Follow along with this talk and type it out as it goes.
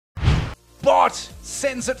Bott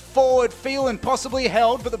sends it forward. Phelan possibly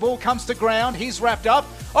held, but the ball comes to ground. He's wrapped up.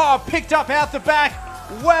 Oh, picked up out the back.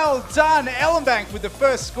 Well done. Ellinbank with the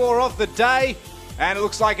first score of the day. And it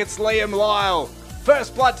looks like it's Liam Lyle.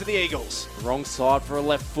 First blood to the Eagles. Wrong side for a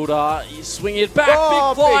left footer. He's swinging it back.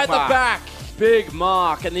 Oh, big fly big at mark. the back. Big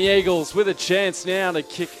mark. And the Eagles with a chance now to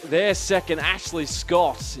kick their second. Ashley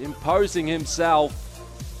Scott imposing himself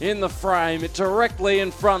in the frame. Directly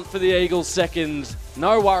in front for the Eagles second.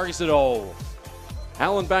 No worries at all.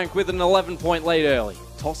 Ellinbank with an 11-point lead early.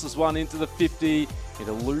 Tosses one into the 50. It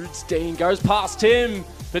eludes Dean. Goes past him.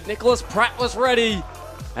 But Nicholas Pratt was ready.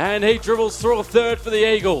 And he dribbles through a third for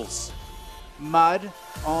the Eagles. Mud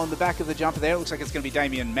on the back of the jumper there. Looks like it's going to be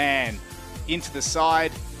Damien Mann into the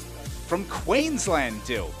side from Queensland,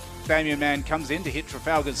 Dill. Damien Mann comes in to hit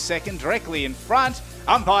Trafalgar's second directly in front.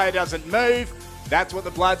 Umpire doesn't move. That's what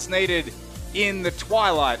the Bloods needed in the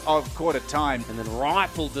twilight of quarter time. And then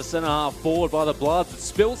rifled to centre half forward by the Bloods. It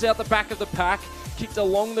spills out the back of the pack. Kicked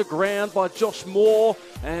along the ground by Josh Moore.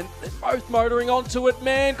 And they're both motoring onto it.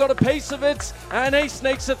 Mann got a piece of it. And he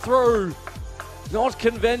sneaks it through. Not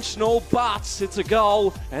conventional, but it's a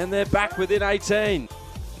goal. And they're back within 18.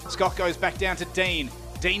 Scott goes back down to Dean.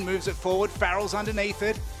 Dean moves it forward. Farrell's underneath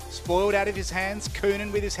it. Spoiled out of his hands.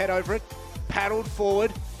 Coonan with his head over it. Paddled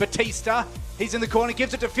forward. Batista. He's in the corner.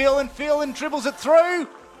 Gives it to Phelan. Phelan dribbles it through.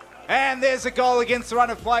 And there's a goal against the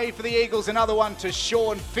run of play for the Eagles. Another one to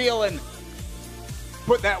Sean Phelan.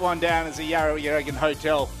 Put that one down as a Yarragon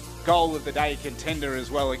Hotel goal of the day contender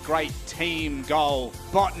as well. A great team goal.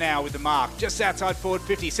 Bott now with the mark. Just outside forward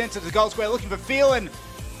 50. Sent to the goal square looking for Phelan.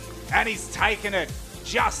 And he's taken it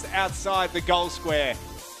just outside the goal square.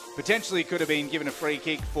 Potentially could have been given a free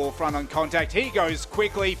kick for front on contact. He goes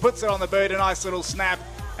quickly, puts it on the bird, a nice little snap,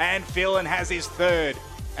 and Phelan has his third.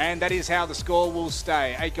 And that is how the score will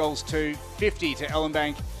stay. 8 goals to 50 to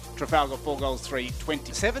Ellinbank. Trafalgar 4 goals 3,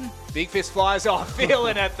 27. Big fist flies off.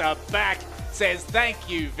 Phelan at the back says thank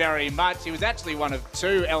you very much. He was actually one of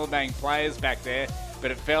 2 Ellinbank players back there,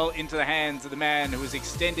 but it fell into the hands of the man who was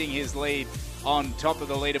extending his lead on top of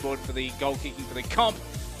the leaderboard for the goal kicking for the comp.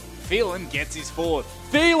 Phelan gets his fourth.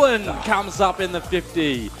 Phelan comes up in the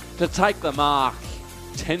 50 to take the mark.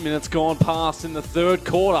 10 minutes gone past in the third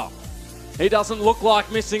quarter. He doesn't look like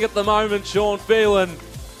missing at the moment, Sean Phelan.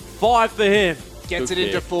 5 for him. Gets Good it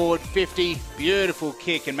into kick. forward 50. Beautiful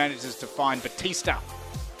kick and manages to find Batista,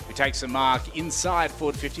 who takes a mark inside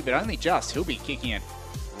forward 50, but only just. He'll be kicking it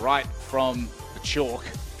right from the chalk.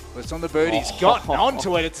 But it's on the bird. He's gotten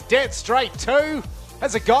onto it. It's dead straight too.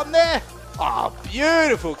 Has it gotten there? Oh,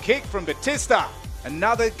 beautiful kick from Batista.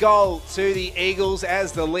 Another goal to the Eagles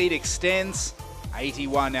as the lead extends.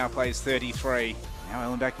 81 now plays 33. Now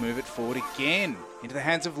Ellinbank move it forward again. Into the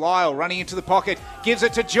hands of Lyle, running into the pocket. Gives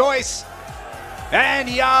it to Joyce. And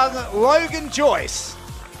young Logan Joyce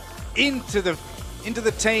into the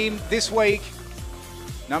team this week.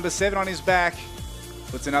 Number 7 on his back.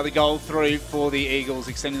 Puts another goal through for the Eagles,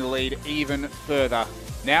 extending the lead even further.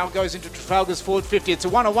 Now goes into Trafalgar's forward 50. It's a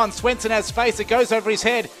 1-on-1. Swenson has space. It goes over his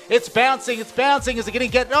head. It's bouncing. Is it going to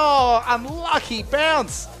get... Oh, unlucky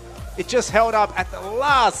bounce. It just held up at the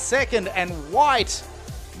last second, and White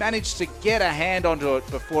managed to get a hand onto it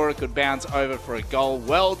before it could bounce over for a goal.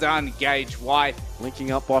 Well done, Gage White.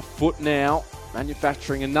 Linking up by foot now.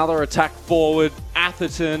 Manufacturing another attack forward.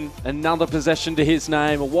 Atherton, another possession to his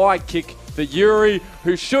name. A wide kick for Yuri,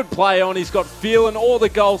 who should play on. He's got Phelan all the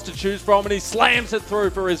goals to choose from, and he slams it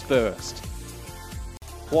through for his first.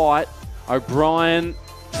 White, O'Brien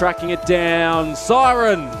tracking it down.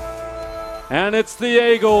 Siren. And it's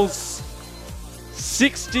the Eagles.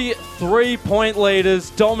 63-point leaders.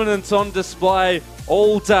 Dominance on display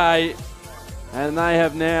all day. And they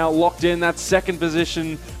have now locked in that second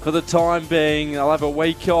position for the time being. They'll have a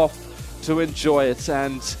week off to enjoy it.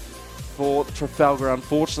 And for Trafalgar,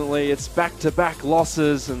 unfortunately, it's back-to-back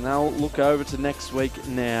losses, and they'll look over to next week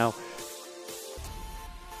now.